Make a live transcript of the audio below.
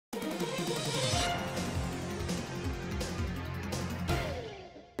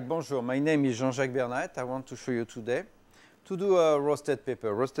Bonjour, my name is Jean-Jacques Bernat. I want to show you today to do a roasted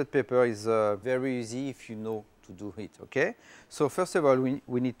pepper. Roasted pepper is very easy if you know to do it, okay? So first of all,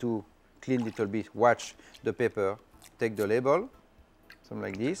 we need to clean a little bit, wash the pepper, take the label, something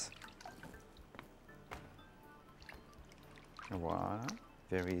like this. Voila,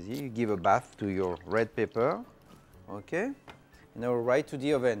 very easy. You give a bath to your red pepper, okay? Now right to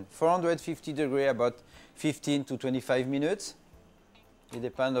the oven, 450 degrees, about 15 to 25 minutes. It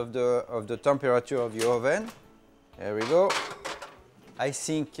depends of the temperature of your oven. There we go. I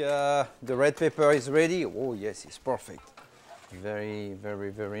think the red pepper is ready. Oh yes, it's perfect. Very, very,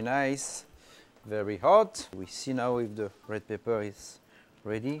 very nice. Very hot. We see now if the red pepper is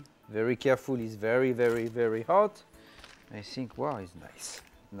ready. Very careful, it's very, very, very hot. I think, wow, it's nice.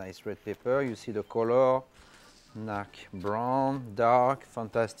 Nice red pepper. You see the color, dark brown, dark,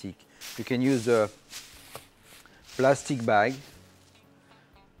 fantastic. You can use a plastic bag.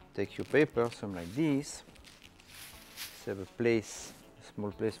 Take your paper, something like this. Let's have a place, a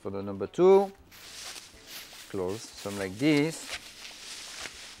small place for the number 2. Close, something like this.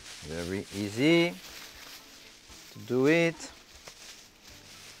 Very easy to do it.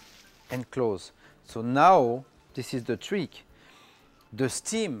 And close. So now, this is the trick. The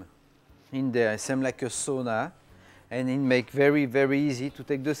steam in there is like a sauna, and it makes very, very easy to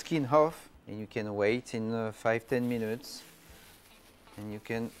take the skin off. And you can wait in 5–10 minutes. And you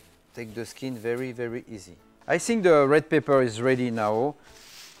can take the skin very, very easy. I think the red pepper is ready now.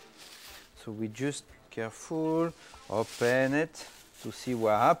 So we just careful, open it to see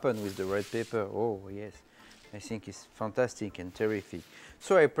what happened with the red pepper. Oh yes, I think it's fantastic and terrific.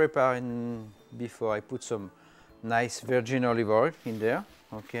 So I prepare before I put some nice virgin olive oil in there.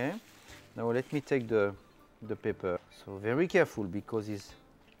 Okay. Now let me take the pepper. So very careful because it's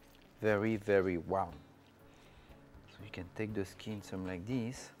very, very warm. So you can take the skin something like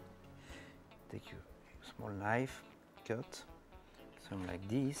this. Take your small knife, cut something like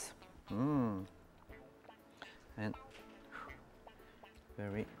this. And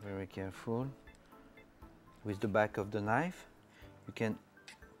very, very careful with the back of the knife. You can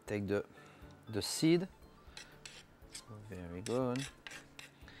take the seed. Very good.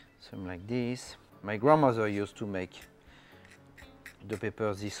 Something like this. My grandmother used to make the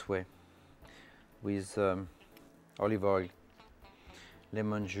pepper this way with olive oil,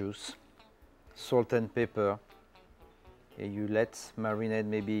 lemon juice, salt and pepper. And you let marinate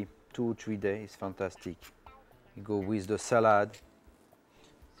maybe 2 or 3 days. It's fantastic. You go with the salad.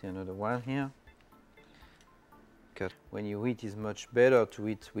 See another one here. Cut. When you eat, it's much better to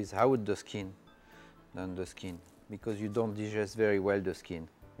eat without the skin than the skin, because you don't digest very well the skin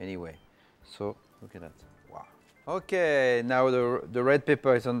anyway. So look at that. Wow. Okay, now the red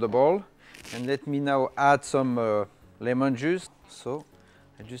pepper is on the bowl, and let me now add some lemon juice. So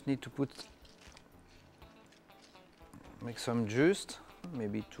I just need to make some juice,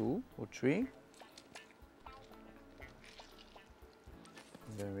 maybe 2 or 3.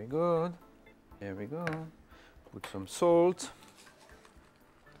 Very good. There we go. Put some salt.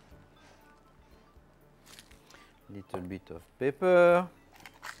 Little bit of pepper.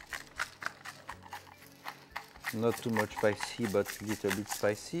 Not too much spicy, but a little bit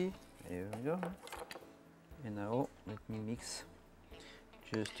spicy. There we go. And now let me mix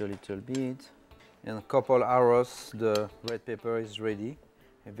just a little bit. In a couple hours, the red pepper is ready,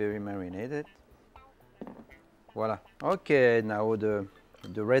 very marinated. Voila. Okay, now the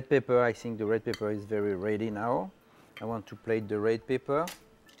red pepper, I think the red pepper is very ready now. I want to plate the red pepper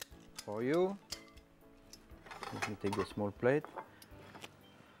for you. Let me take the small plate.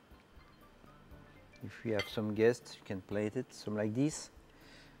 If we have some guests, you can plate it, something like this.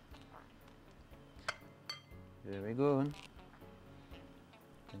 Very good.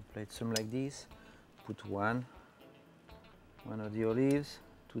 You can plate some like this. Put one of the olives,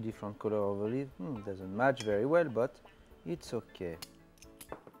 2 different colors of olive. Doesn't match very well, but it's okay.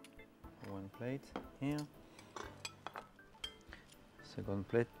 One plate here. Second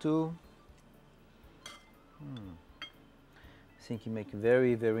plate too. I think you make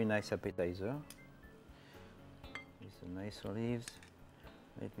very, very nice appetizer. With some nice olives.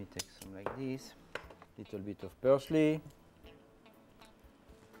 Let me take some like this. Little bit of parsley.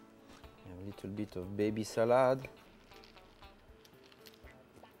 A little bit of baby salad.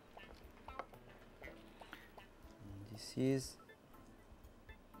 And this is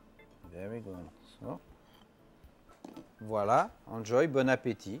very good. So, voila, enjoy, bon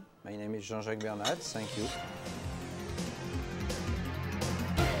appétit. My name is Jean-Jacques Bernat, thank you.